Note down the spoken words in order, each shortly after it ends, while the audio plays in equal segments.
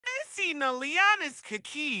Lucy no Liana's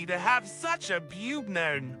key to have such a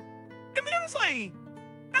bubnon. Seriously,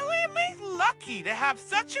 I'm lucky to have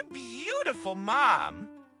such a beautiful mom.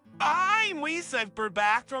 I'm Lisa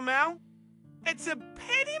Berbathromo. It's a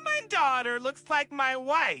pity my daughter looks like my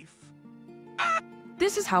wife.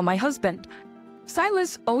 This is how my husband,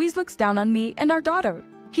 Silas, always looks down on me and our daughter.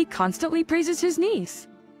 He constantly praises his niece,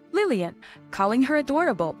 Lillian, calling her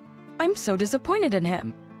adorable. I'm so disappointed in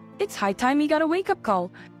him. It's high time he got a wake-up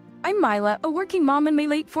call. I'm Mila, a working mom in my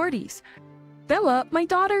late 40s. Bella, my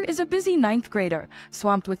daughter, is a busy 9th grader,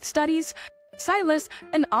 swamped with studies. Silas,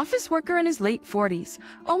 an office worker in his late 40s,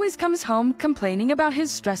 always comes home complaining about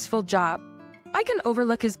his stressful job. I can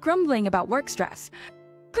overlook his grumbling about work stress,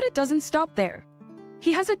 but it doesn't stop there.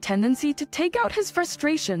 He has a tendency to take out his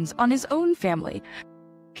frustrations on his own family.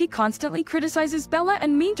 He constantly criticizes Bella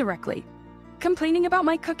and me directly. Complaining about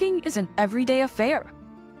my cooking is an everyday affair.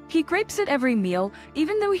 He gripes at every meal,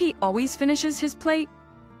 even though he always finishes his plate.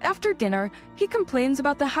 After dinner, he complains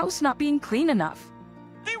about the house not being clean enough.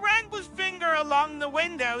 He ran his finger along the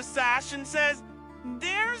window sash and says,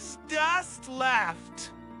 "There's dust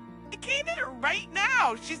left." I came in her right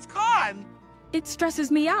now. She's gone. It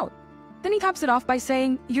stresses me out. Then he tops it off by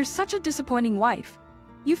saying, "You're such a disappointing wife.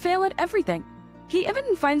 You fail at everything." He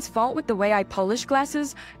even finds fault with the way I polish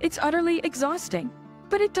glasses. It's utterly exhausting.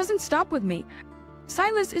 But it doesn't stop with me.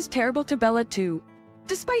 Silas is terrible to Bella too.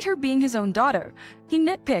 Despite her being his own daughter, he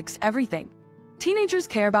nitpicks everything. Teenagers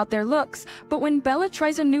care about their looks, but when Bella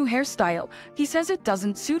tries a new hairstyle, he says it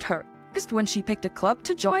doesn't suit her. Just when she picked a club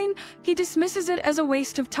to join, he dismisses it as a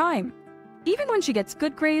waste of time. Even when she gets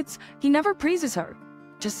good grades, he never praises her.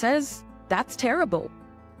 Just says, "That's terrible.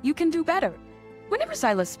 You can do better." Whenever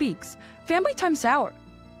Silas speaks, family time's sour.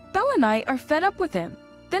 Bella and I are fed up with him.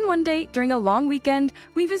 Then one day, during a long weekend,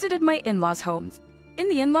 we visited my in-laws' homes. In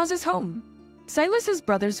the in-laws' home, Silas's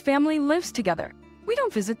brother's family lives together. We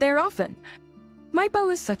don't visit there often. My Belle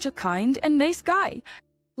is such a kind and nice guy.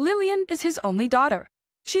 Lillian is his only daughter.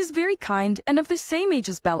 She's very kind and of the same age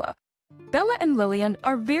as Bella. Bella and Lillian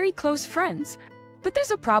are very close friends. But there's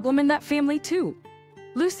a problem in that family too.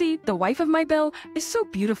 Lucy, the wife of my Belle, is so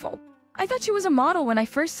beautiful. I thought she was a model when I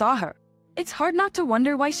first saw her. It's hard not to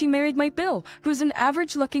wonder why she married my Bill, who's an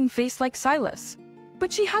average-looking face like Silas.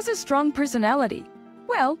 But she has a strong personality.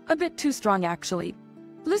 Well, a bit too strong actually.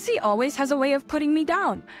 Lucy always has a way of putting me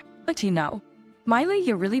down. But you know, Miley,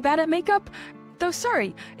 you're really bad at makeup? Though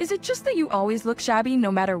sorry, is it just that you always look shabby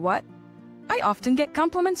no matter what? I often get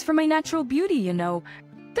compliments for my natural beauty, you know.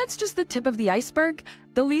 That's just the tip of the iceberg,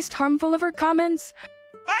 the least harmful of her comments.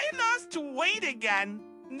 I lost weight again,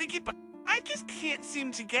 Nikki, but I just can't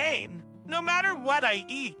seem to gain, no matter what I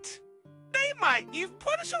eat. Mate, you've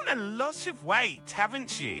put us on a lot of weight,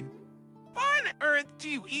 haven't you? What on earth do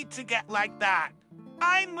you eat to get like that?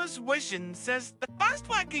 I'm wishing says the first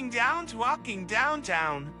walking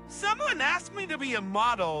downtown. Someone asked me to be a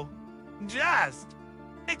model.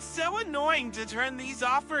 It's so annoying to turn these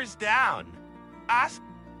offers down.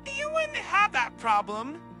 You wouldn't have that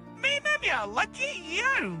problem. Maybe lucky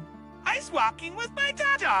you. I was walking with my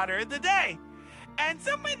daughter the day, and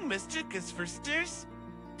someone mistook us for stairs.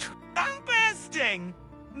 Embarrassing.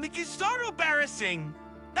 It's so embarrassing.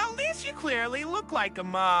 At least you clearly look like a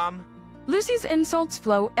mom. Lucy's insults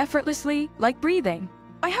flow effortlessly, like breathing.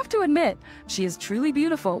 I have to admit, she is truly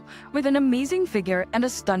beautiful, with an amazing figure and a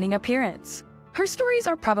stunning appearance. Her stories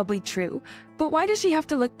are probably true, but why does she have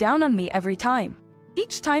to look down on me every time?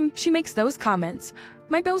 Each time she makes those comments,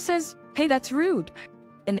 my Bill says, "Hey, that's rude,"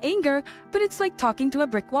 in anger, but it's like talking to a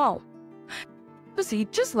brick wall. Lucy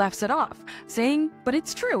just laughs it off, saying, "But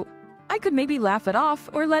it's true." I could maybe laugh it off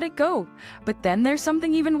or let it go, but then there's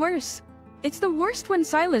something even worse. It's the worst when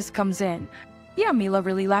Silas comes in. "Yeah, Mila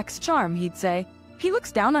really lacks charm," he'd say. He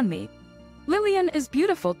looks down on me. Lillian is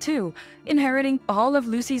beautiful too, inheriting all of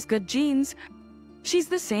Lucy's good genes. She's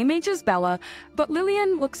the same age as Bella, but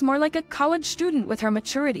Lillian looks more like a college student with her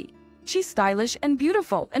maturity. She's stylish and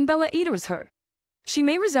beautiful, and Bella adores her. She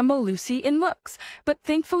may resemble Lucy in looks, but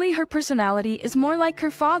thankfully her personality is more like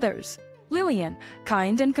her father's. Lillian,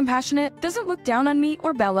 kind and compassionate, doesn't look down on me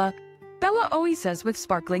or Bella. Bella always says with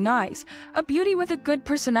sparkling eyes, "A beauty with a good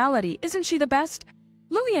personality, isn't she the best?"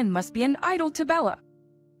 Lillian must be an idol to Bella.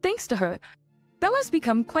 Thanks to her, Bella's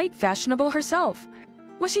become quite fashionable herself.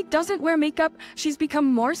 When she doesn't wear makeup, she's become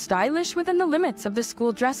more stylish within the limits of the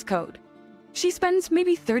school dress code. She spends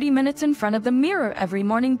maybe 30 minutes in front of the mirror every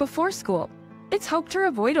morning before school. It's helped her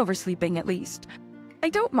avoid oversleeping at least. I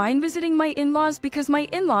don't mind visiting my in-laws because my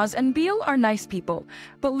in-laws and Beale are nice people,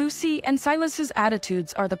 but Lucy and Silas's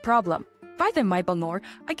attitudes are the problem. By them, my Belnor,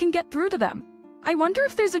 I can get through to them. I wonder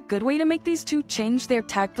if there's a good way to make these two change their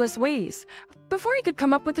tactless ways. Before he could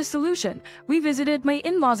come up with a solution, we visited my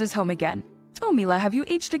in-laws' home again. Oh, Mila, have you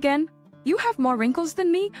aged again? You have more wrinkles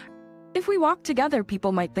than me? If we walk together,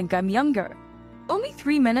 people might think I'm younger. Only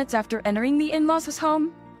 3 minutes after entering the in-laws'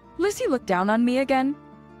 home, Lissy looked down on me again.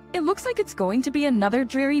 It looks like it's going to be another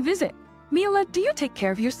dreary visit. Mila, do you take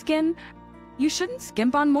care of your skin? You shouldn't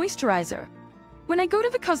skimp on moisturizer. When I go to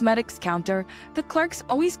the cosmetics counter, the clerks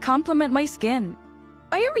always compliment my skin.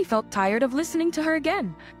 I already felt tired of listening to her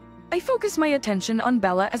again. I focused my attention on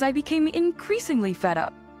Bella as I became increasingly fed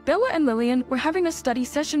up. Bella and Lillian were having a study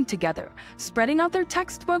session together, spreading out their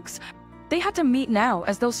textbooks. They had to meet now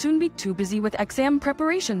as they'll soon be too busy with exam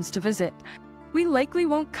preparations to visit. We likely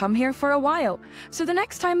won't come here for a while, so the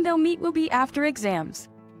next time they'll meet will be after exams.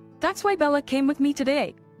 That's why Bella came with me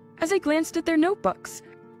today. As I glanced at their notebooks,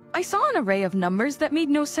 I saw an array of numbers that made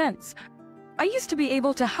no sense. I used to be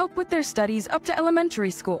able to help with their studies up to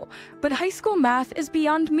elementary school, but high school math is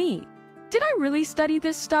beyond me. Did I really study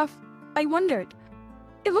this stuff? I wondered.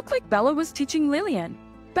 It looked like Bella was teaching Lillian.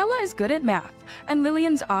 Bella is good at math, and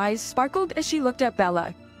Lillian's eyes sparkled as she looked at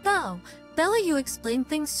Bella. Wow, Bella, you explain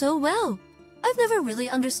things so well. I've never really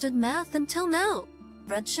understood math until now.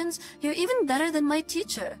 Gretchens, you're even better than my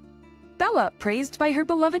teacher. Bella, praised by her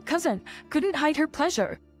beloved cousin, couldn't hide her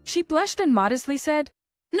pleasure. She blushed and modestly said,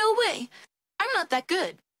 No way, I'm not that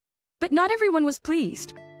good. But not everyone was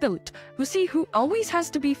pleased. Lucy, who always has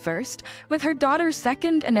to be first, with her daughter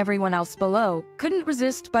second and everyone else below, couldn't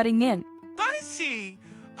resist butting in. Lucy,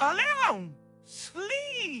 alone,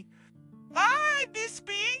 sleep. Hi,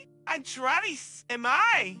 Bispy. And Travis, am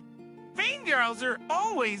I? Vain girls are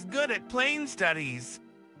always good at plane studies.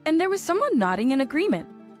 And there was someone nodding in agreement.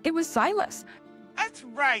 It was Silas. That's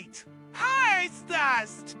right. Hi,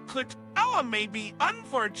 Stas. Ella may be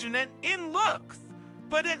unfortunate in looks,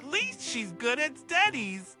 but at least she's good at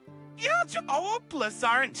studies. You're hopeless,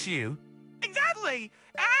 aren't you? Exactly.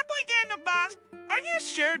 Applicant boss. Are you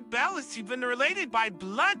sure Bella's even related by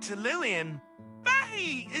blood to Lillian?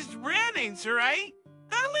 Betty is Ranning's, right?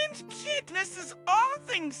 Lillian's cuteness is all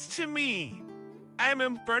things to me. I'm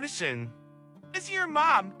in person. As your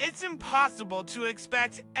mom, it's impossible to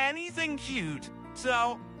expect anything cute,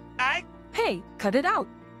 so Hey, cut it out.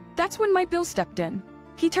 That's when my Bill stepped in.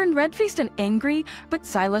 He turned red-faced and angry, but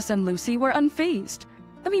Silas and Lucy were unfazed.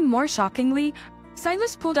 More shockingly,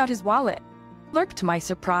 Silas pulled out his wallet. Lurked to my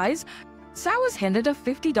surprise, Silas handed a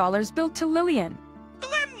 $50 bill to Lillian.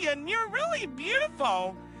 Lillian, you're really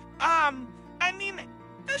beautiful.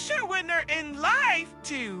 The show winner in life,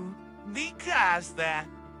 too. Because that.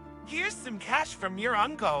 Here's some cash from your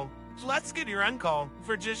uncle. Let's get your uncle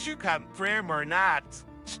for just you come for him or not.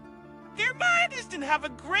 Your mom doesn't have a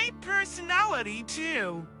great personality,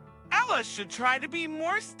 too. Ella should try to be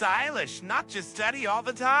more stylish, not just study all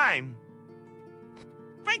the time.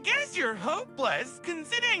 I guess you're hopeless,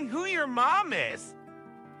 considering who your mom is.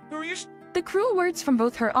 The cruel words from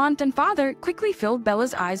both her aunt and father quickly filled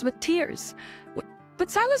Bella's eyes with tears. But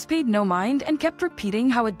Silas paid no mind and kept repeating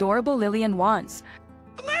how adorable Lillian was.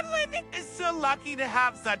 Lillian is so lucky to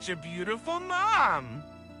have such a beautiful mom.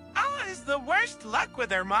 Ella is the worst luck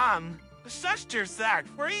with her mom. Such her sack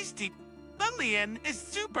crazy. Lillian is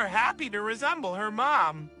super happy to resemble her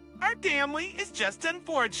mom. Our family is just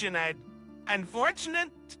unfortunate. Unfortunate?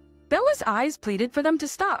 Bella's eyes pleaded for them to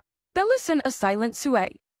stop. Bella sent a silent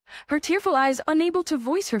sway, her tearful eyes unable to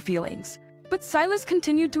voice her feelings. But Silas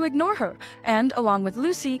continued to ignore her, and, along with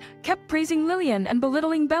Lucy, kept praising Lillian and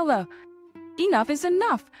belittling Bella. Enough is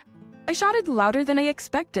enough. I shouted louder than I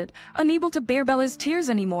expected, unable to bear Bella's tears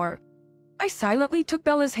anymore. I silently took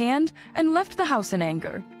Bella's hand and left the house in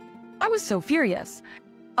anger. I was so furious.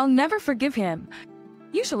 I'll never forgive him.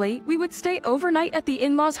 Usually, we would stay overnight at the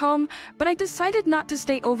in-laws' home, but I decided not to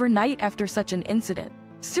stay overnight after such an incident.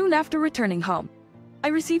 Soon after returning home, I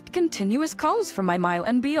received continuous calls from my Mile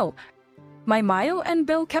and Bill. My Mile and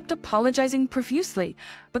Bill kept apologizing profusely,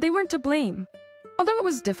 but they weren't to blame. Although it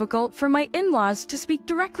was difficult for my in-laws to speak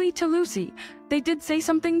directly to Lucy, they did say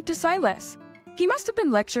something to Silas. He must have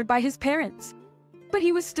been lectured by his parents. But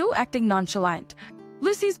he was still acting nonchalant.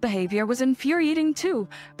 Lucy's behavior was infuriating too,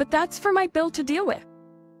 but that's for my Bill to deal with.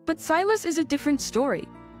 But Silas is a different story.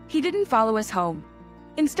 He didn't follow us home.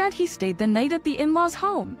 Instead, he stayed the night at the in-laws'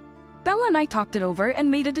 home. Bella and I talked it over and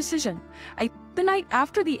made a decision. The night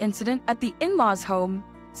after the incident at the in-laws' home,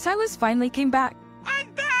 Silas finally came back.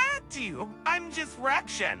 I'm bad to you. I'm just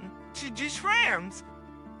reaction to just friends.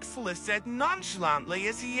 Silas said nonchalantly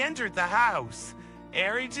as he entered the house.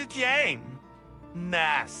 Airy to game.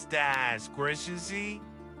 Nastas, graciously.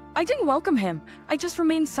 I didn't welcome him. I just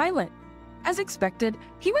remained silent. As expected,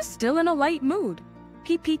 he was still in a light mood.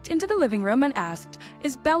 He peeked into the living room and asked,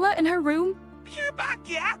 "Is Bella in her room?" You're back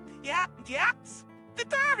yet? Yes. The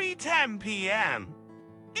 10 p.m.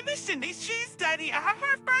 And listen, if she's studying at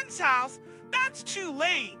her friend's house, that's too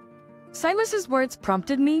late. Silas's words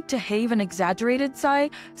prompted me to heave an exaggerated sigh,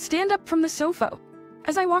 stand up from the sofa.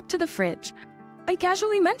 As I walked to the fridge, I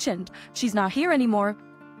casually mentioned, "She's not here anymore."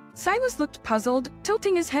 Silas looked puzzled,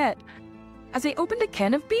 tilting his head. As I opened a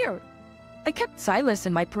can of beer, I kept Silas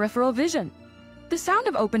in my peripheral vision. The sound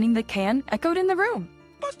of opening the can echoed in the room.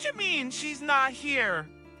 What do you mean she's not here?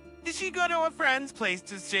 Did she go to a friend's place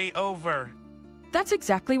to stay over? That's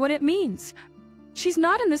exactly what it means. She's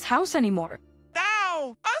not in this house anymore.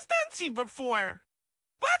 Ow! I've seen you before.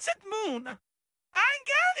 What's it, Moon? I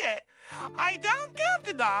get it. I don't get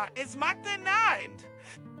to that. It's my denied.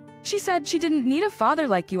 She said she didn't need a father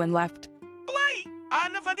like you and left. Blake,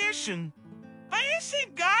 on the addition. Where is she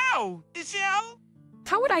go? Is you?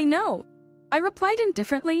 How would I know? I replied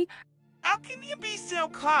indifferently. How can you be so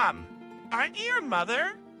calm? Aren't you your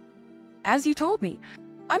mother? As you told me,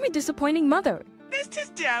 I'm a disappointing mother. This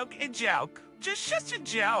is a joke. Just a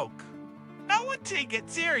joke. I would take it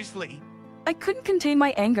seriously. I couldn't contain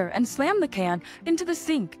my anger and slammed the can into the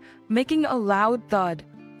sink, making a loud thud.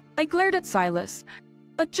 I glared at Silas.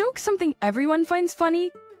 A joke something everyone finds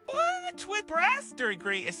funny? What with breast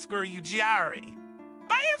degree is screw you, Jerry?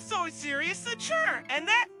 I am so serious and sure, and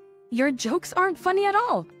that... Your jokes aren't funny at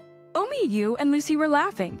all. Only you and Lucy were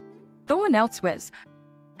laughing. No one else was.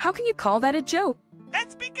 How can you call that a joke?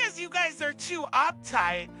 That's because you guys are too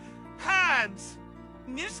uptight. Hans.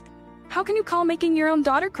 How can you call making your own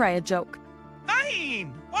daughter cry a joke?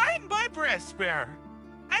 Fine. Why my breast bear?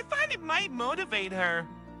 I find it might motivate her.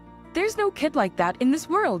 There's no kid like that in this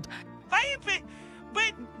world. Fine,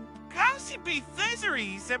 but how's she be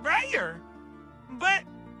fisheries and rare? But...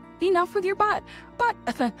 Enough with your butt. But,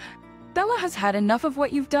 Bella has had enough of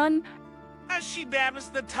what you've done. Has she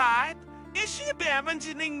balanced the type? Is she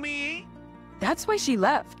abandoning me? That's why she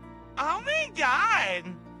left. Oh my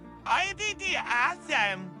god! I did ask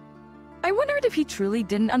him. I wondered if he truly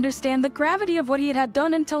didn't understand the gravity of what he had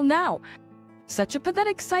done until now. Such a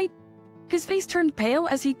pathetic sight. His face turned pale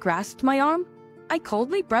as he grasped my arm. I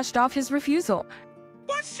coldly brushed off his refusal.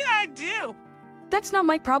 What should I do? That's not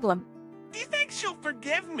my problem. Do you think she'll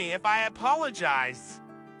forgive me if I apologize?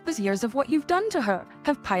 Those years of what you've done to her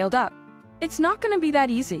have piled up. It's not gonna be that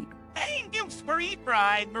easy. Ain't you spree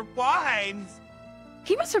fried for wines?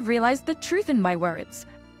 He must have realized the truth in my words.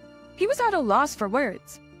 He was at a loss for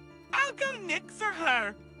words. I'll go nix for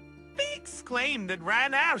her. He exclaimed and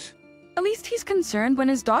ran out. At least he's concerned when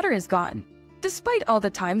his daughter is gone, despite all the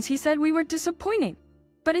times he said we were disappointing.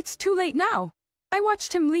 But it's too late now. I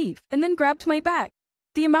watched him leave and then grabbed my bag.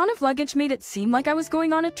 The amount of luggage made it seem like I was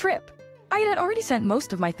going on a trip. I had already sent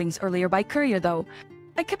most of my things earlier by courier though.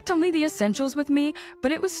 I kept only the essentials with me,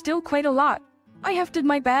 but it was still quite a lot. I hefted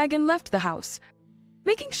my bag and left the house,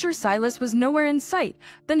 making sure Silas was nowhere in sight,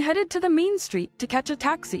 then headed to the main street to catch a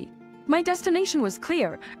taxi. My destination was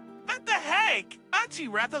clear. What the heck? Aren't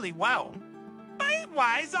you readily well?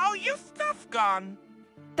 Why is all your stuff gone?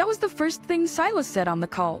 That was the first thing Silas said on the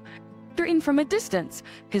call. They're in from a distance.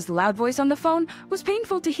 His loud voice on the phone was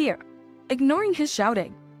painful to hear. Ignoring his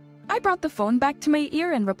shouting, I brought the phone back to my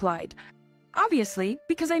ear and replied. Obviously,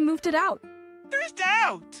 because I moved it out. There's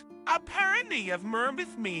doubt. Apparently you've murmured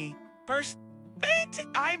with me. First,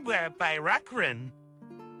 I wear by Rakrin.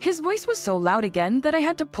 His voice was so loud again that I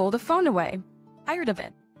had to pull the phone away. Tired of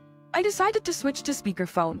it, I decided to switch to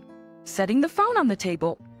speakerphone. Setting the phone on the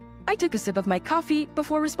table, I took a sip of my coffee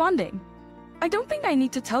before responding. I don't think I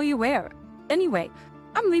need to tell you where. Anyway,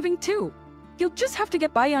 I'm leaving too. You'll just have to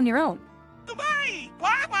get by on your own.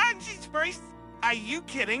 Why won't you first? Are you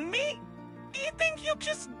kidding me? Do you think you'll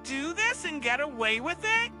just do this and get away with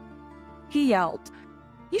it? He yelled.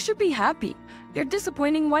 You should be happy. Your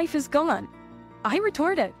disappointing wife is gone. I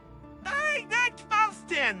retorted. I not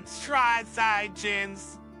Faustin, try side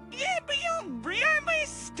gins. Yeah, but you'll really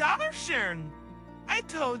starshern. I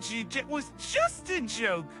told you it was just a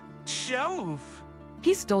joke. Shove.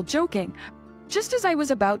 He's still joking, just as I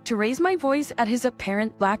was about to raise my voice at his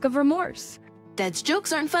apparent lack of remorse. Dad's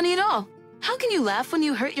jokes aren't funny at all. How can you laugh when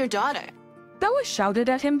you hurt your daughter? Bella shouted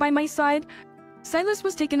at him by my side. Silas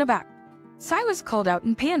was taken aback. Silas called out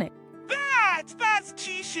in panic. That's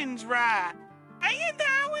Chishin's right. Are you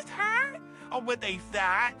there with her? Or with they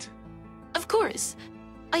that? Of course.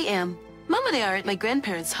 I am. Mom and I are at my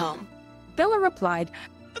grandparents' home. Bella replied.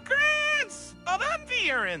 The Grants! Of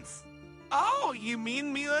parents. Oh, you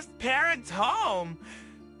mean Mila's parents' home.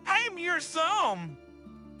 I am your son.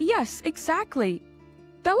 Yes, exactly.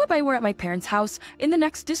 Bella and I were at my parents' house in the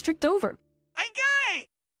next district over. I got it!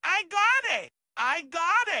 I got it! I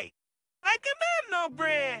got it! I command no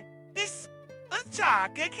bread! Let's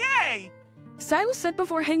talk, okay? Silas said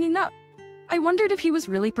before hanging up. I wondered if he was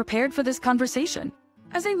really prepared for this conversation.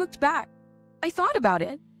 As I looked back, I thought about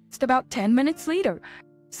it. Just about 10 minutes later,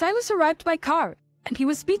 Silas arrived by car, and he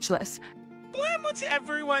was speechless. When was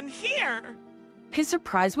everyone here? His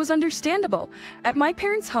surprise was understandable. At my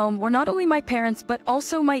parents' home were not only my parents but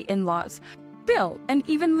also my in-laws, Bill, and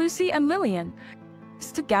even Lucy and Lillian.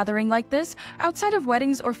 A gathering like this, outside of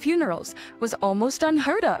weddings or funerals, was almost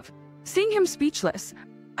unheard of. Seeing him speechless,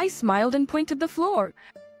 I smiled and pointed the floor.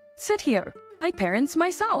 Sit here, my parents,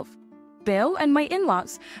 myself, Bill and my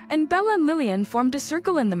in-laws, and Bella and Lillian formed a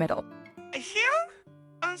circle in the middle.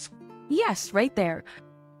 Here? Yes, right there.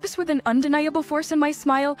 Just with an undeniable force in my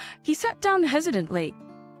smile, he sat down hesitantly.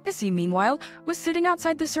 Missy, meanwhile, was sitting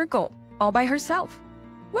outside the circle, all by herself.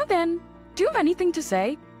 Well then, do you have anything to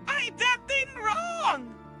say? I did nothing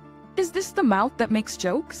wrong! Is this the mouth that makes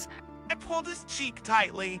jokes? I pulled his cheek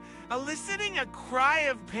tightly, eliciting a cry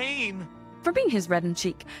of pain. Rubbing his reddened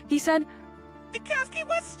cheek, he said, Because it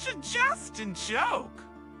was just a joke.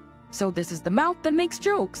 So this is the mouth that makes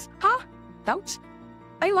jokes, huh? Ouch.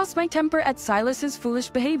 I lost my temper at Silas's foolish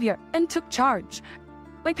behavior and took charge.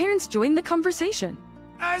 My parents joined the conversation.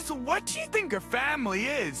 As what do you think a family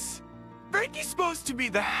is? Aren't you supposed to be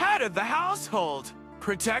the head of the household?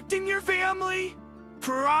 Protecting your family?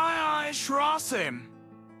 Harassed.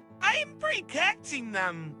 I'm protecting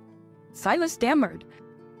them. Silas stammered.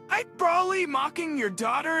 I'm probably mocking your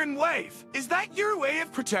daughter and wife. Is that your way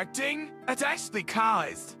of protecting? That's actually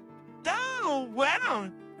caused. Oh,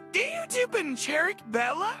 well. Do you do Bencherik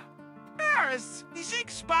Bella? Paris, she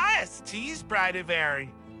expires to his Bradivary.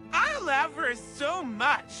 I love her so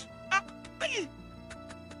much.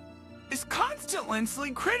 Is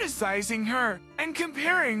constantly criticizing her and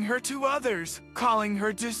comparing her to others, calling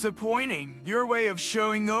her disappointing, your way of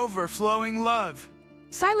showing overflowing love.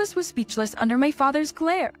 Silas was speechless under my father's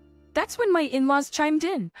glare. That's when my in-laws chimed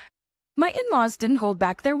in. My in-laws didn't hold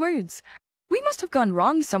back their words. We must have gone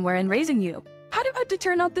wrong somewhere in raising you. How did it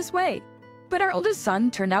turn out this way? But our oldest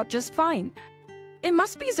son turned out just fine. It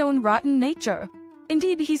must be his own rotten nature.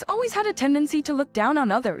 Indeed, he's always had a tendency to look down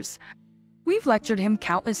on others. We've lectured him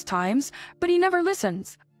countless times, but he never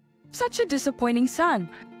listens. Such a disappointing son.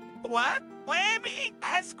 What? Whammy,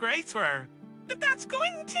 that's great for her. But that's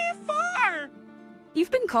going too far.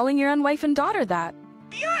 You've been calling your own wife and daughter that.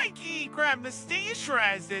 Yikey, grab the stage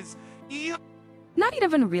rises. You... Not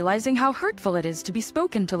even realizing how hurtful it is to be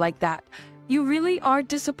spoken to like that. You really are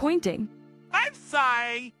disappointing. I'm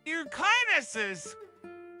sorry. Your kindnesses.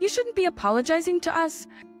 You shouldn't be apologizing to us.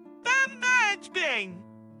 I'm not being.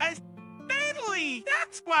 Steadily,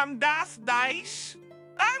 that's one das nice.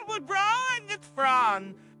 I would wrong it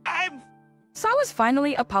from. Silas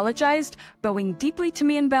finally apologized, bowing deeply to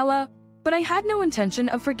me and Bella, but I had no intention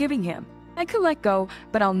of forgiving him. I could let go,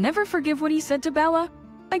 but I'll never forgive what he said to Bella.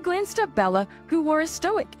 I glanced at Bella, who wore a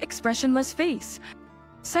stoic, expressionless face.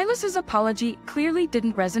 Silas's apology clearly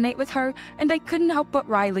didn't resonate with her, and I couldn't help but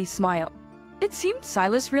wryly smile. It seemed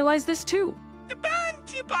Silas realized this too. The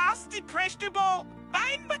banty boss depreciable.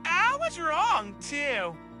 I was wrong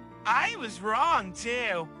too. I was wrong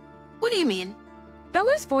too. What do you mean?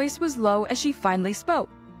 Bella's voice was low as she finally spoke.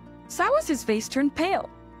 Silas's face turned pale.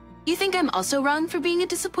 You think I'm also wrong for being a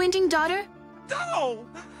disappointing daughter? No,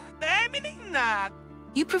 I mean not.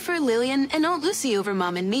 You prefer Lillian and Aunt Lucy over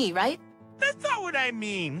Mom and me, right? That's not what I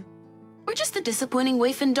mean. We're just the disappointing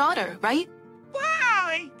wife and daughter, right?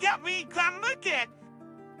 Wow, you got me come look at.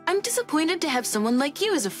 I'm disappointed to have someone like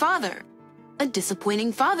you as a father. A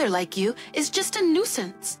disappointing father like you is just a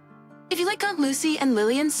nuisance. If you like Aunt Lucy and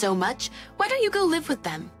Lillian so much, why don't you go live with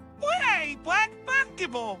them? Wait, Black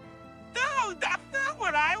Buckable. No, that's not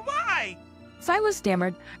what I want. Silas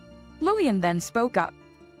stammered. Lillian then spoke up.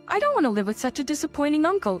 I don't want to live with such a disappointing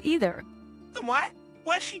uncle either. What?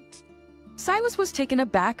 What she... Silas was taken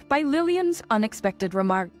aback by Lillian's unexpected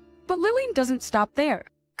remark. But Lillian doesn't stop there.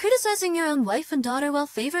 Criticizing your own wife and daughter while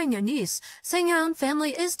favoring your niece, saying your own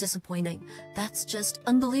family is disappointing. That's just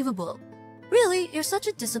unbelievable. Really, you're such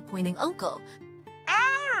a disappointing uncle.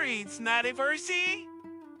 Ari, it's not a versi.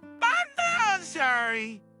 I'm not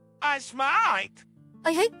sorry. I smart.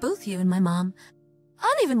 I hate both you and my mom. I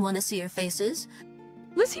don't even want to see your faces.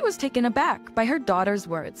 Lucy was taken aback by her daughter's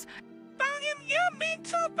words. You mean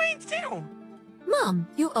too. Mom,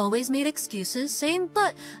 you always made excuses, saying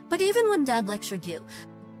but even when Dad lectured you.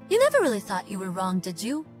 You never really thought you were wrong, did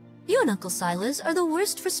you? You and Uncle Silas are the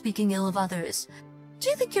worst for speaking ill of others. Do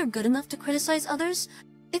you think you're good enough to criticize others?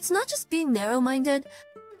 It's not just being narrow-minded.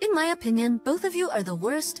 In my opinion, both of you are the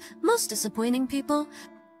worst, most disappointing people.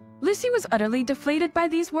 Lucy was utterly deflated by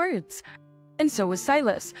these words. And so was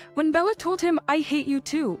Silas, when Bella told him, "I hate you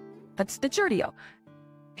too." That's the Giordio.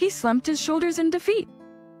 He slumped his shoulders in defeat.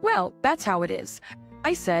 "Well, that's how it is,"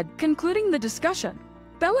 I said, concluding the discussion.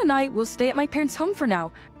 "Bella and I will stay at my parents' home for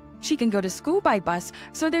now. She can go to school by bus,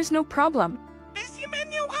 so there's no problem." Does you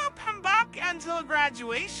mean you help him back until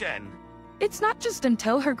graduation? It's not just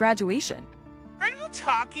until her graduation. Are you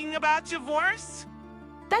talking about divorce?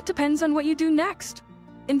 That depends on what you do next.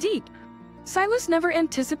 Indeed, Silas never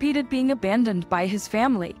anticipated being abandoned by his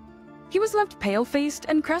family. He was left pale-faced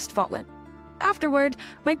and crestfallen. Afterward,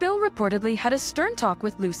 my Bill reportedly had a stern talk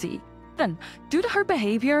with Lucy. Then, due to her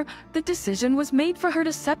behavior, the decision was made for her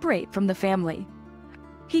to separate from the family.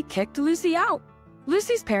 He kicked Lucy out.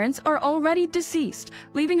 Lucy's parents are already deceased,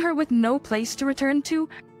 leaving her with no place to return to.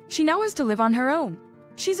 She now has to live on her own.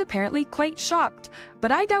 She's apparently quite shocked,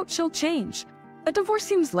 but I doubt she'll change. A divorce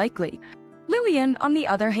seems likely. Lillian, on the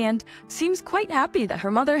other hand, seems quite happy that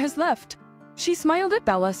her mother has left. She smiled at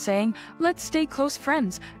Bella, saying, "Let's stay close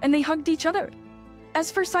friends," and they hugged each other.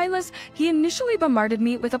 As for Silas, he initially bombarded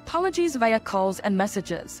me with apologies via calls and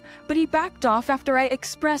messages, but he backed off after I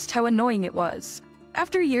expressed how annoying it was.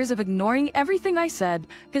 After years of ignoring everything I said,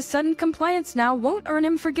 his sudden compliance now won't earn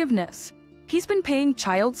him forgiveness. He's been paying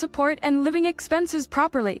child support and living expenses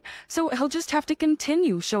properly, so he'll just have to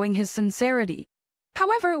continue showing his sincerity.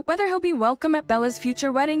 However, whether he'll be welcome at Bella's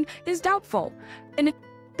future wedding is doubtful. And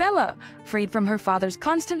Bella, freed from her father's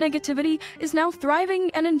constant negativity, is now thriving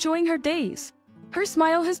and enjoying her days. Her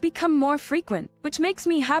smile has become more frequent, which makes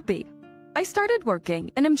me happy. I started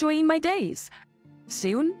working and enjoying my days.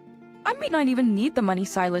 Soon, I may not even need the money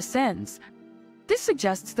Silas sends. This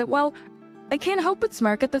suggests that, well, I can't help but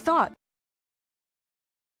smirk at the thought.